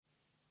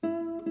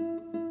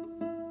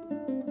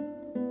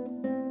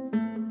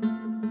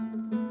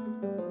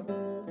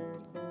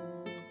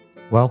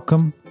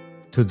Welcome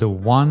to the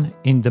One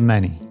in the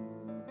Many.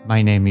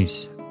 My name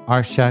is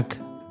Arshak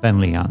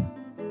Ben-Lian.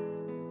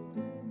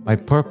 My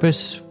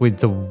purpose with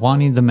the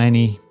One in the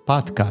Many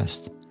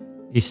podcast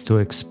is to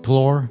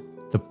explore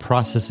the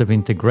process of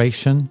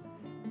integration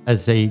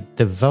as a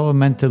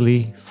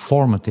developmentally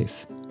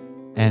formative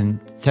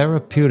and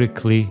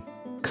therapeutically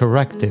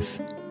corrective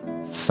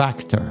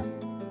factor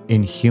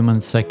in human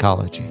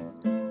psychology.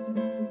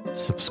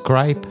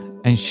 Subscribe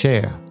and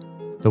share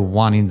the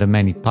One in the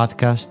Many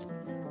podcast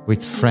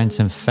with friends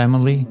and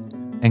family,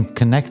 and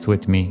connect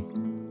with me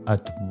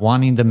at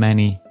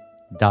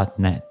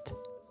oneinthemany.net.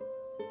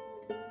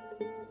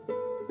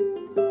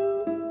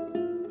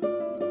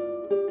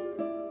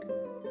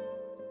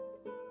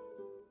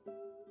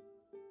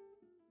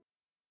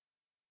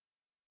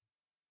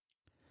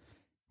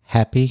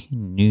 Happy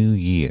New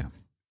Year.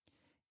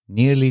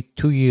 Nearly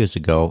 2 years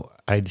ago,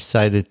 I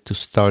decided to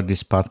start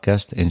this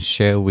podcast and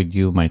share with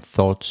you my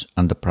thoughts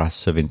on the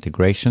process of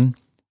integration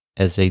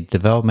as a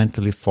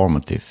developmentally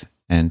formative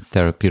and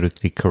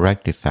therapeutically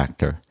corrective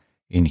factor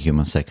in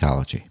human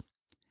psychology.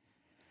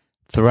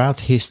 Throughout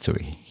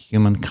history,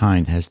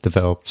 humankind has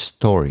developed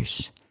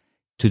stories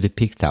to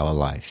depict our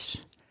lives,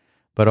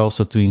 but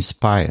also to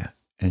inspire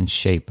and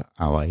shape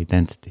our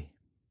identity.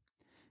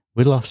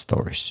 We love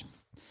stories.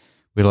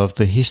 We love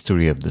the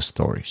history of the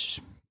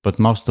stories, but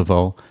most of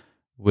all,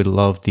 we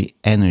love the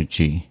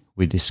energy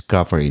we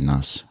discover in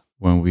us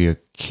when we are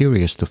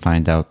curious to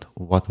find out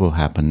what will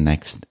happen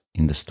next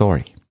in the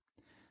story.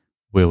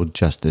 Will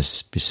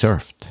justice be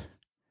served?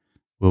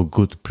 Will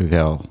good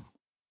prevail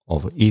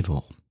over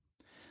evil?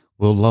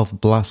 Will love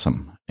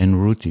blossom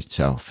and root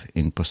itself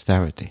in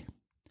posterity?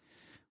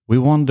 We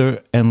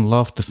wonder and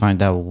love to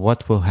find out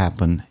what will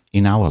happen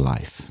in our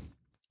life,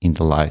 in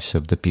the lives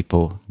of the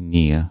people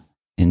near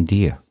and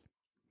dear.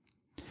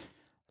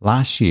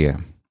 Last year,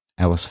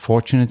 I was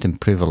fortunate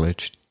and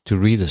privileged to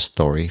read a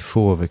story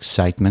full of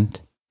excitement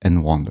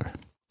and wonder,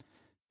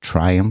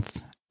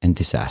 triumph and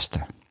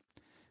disaster,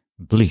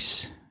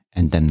 bliss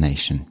and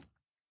damnation.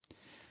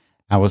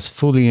 I was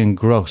fully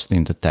engrossed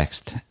in the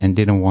text and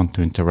didn't want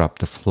to interrupt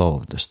the flow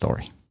of the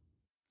story.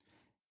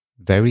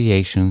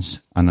 Variations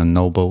on a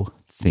Noble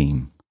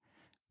Theme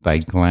by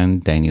Glenn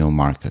Daniel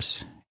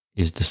Marcus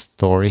is the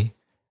story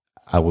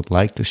I would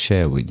like to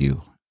share with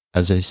you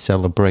as a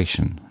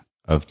celebration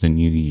of the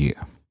new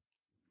year.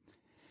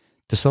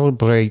 To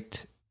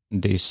celebrate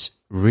this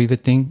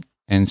riveting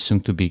and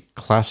soon-to-be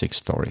classic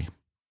story,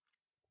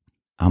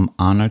 I'm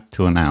honored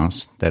to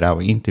announce that I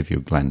will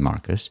interview Glenn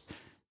Marcus,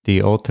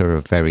 the author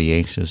of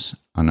Variations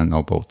on a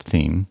Noble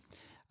Theme,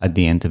 at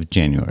the end of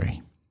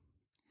January.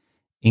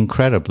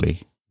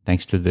 Incredibly,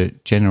 thanks to the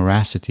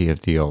generosity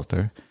of the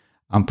author,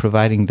 I'm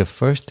providing the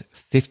first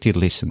 50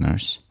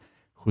 listeners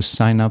who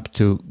sign up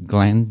to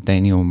Glenn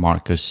Daniel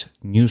Marcus'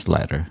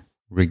 newsletter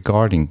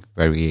regarding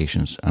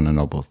Variations on a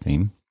Noble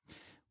Theme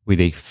with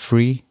a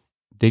free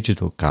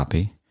digital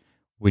copy,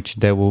 which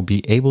they will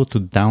be able to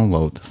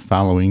download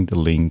following the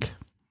link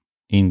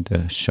in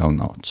the show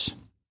notes.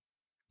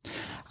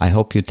 I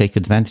hope you take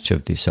advantage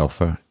of this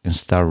offer and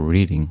start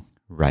reading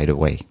right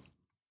away.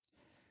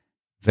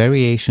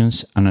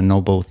 Variations on a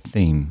Noble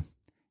Theme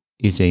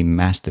is a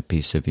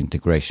masterpiece of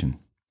integration.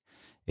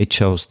 It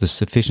shows the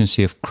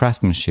sufficiency of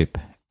craftsmanship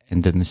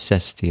and the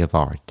necessity of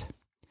art.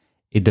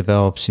 It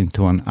develops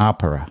into an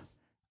opera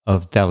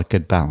of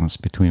delicate balance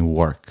between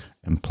work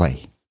and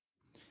play.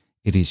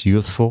 It is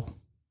youthful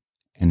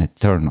and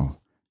eternal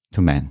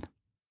to men.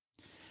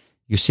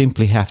 You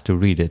simply have to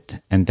read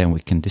it and then we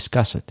can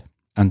discuss it.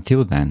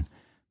 Until then,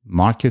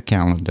 mark your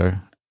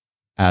calendar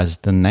as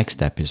the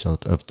next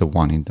episode of The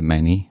One in the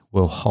Many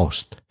will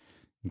host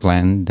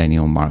Glenn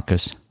Daniel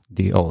Marcus,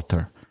 the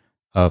author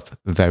of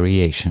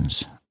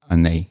Variations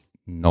on a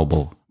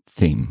Noble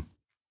Theme.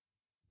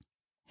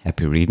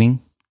 Happy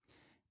reading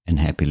and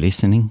happy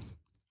listening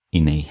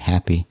in a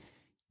happy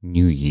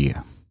new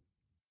year.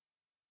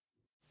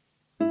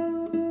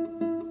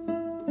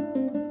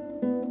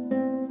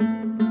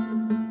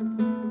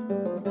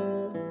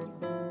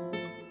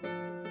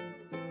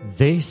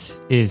 This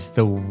is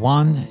the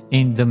One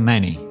in the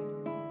Many.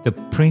 The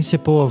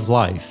principle of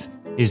life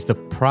is the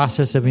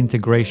process of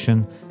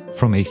integration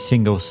from a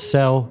single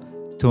cell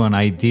to an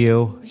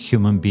ideal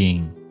human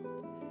being.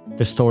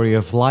 The story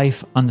of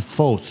life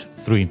unfolds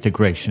through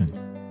integration,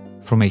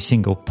 from a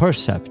single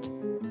percept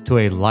to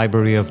a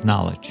library of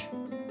knowledge.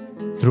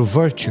 Through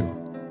virtue,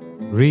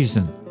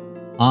 reason,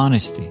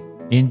 honesty,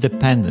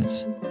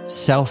 independence,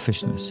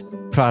 selfishness,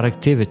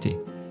 productivity,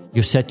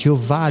 you set your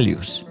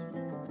values,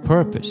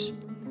 purpose,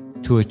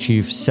 to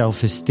achieve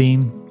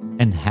self-esteem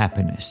and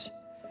happiness.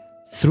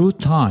 Through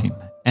time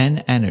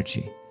and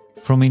energy,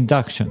 from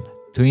induction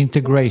to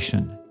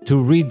integration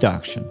to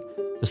reduction,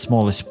 the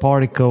smallest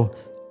particle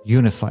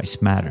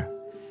unifies matter,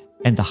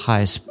 and the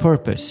highest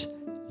purpose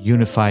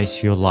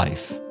unifies your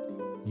life.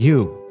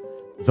 You,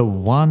 the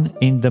one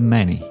in the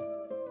many,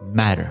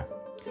 matter.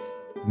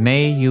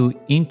 May you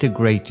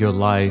integrate your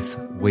life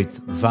with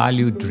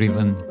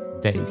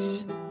value-driven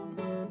days.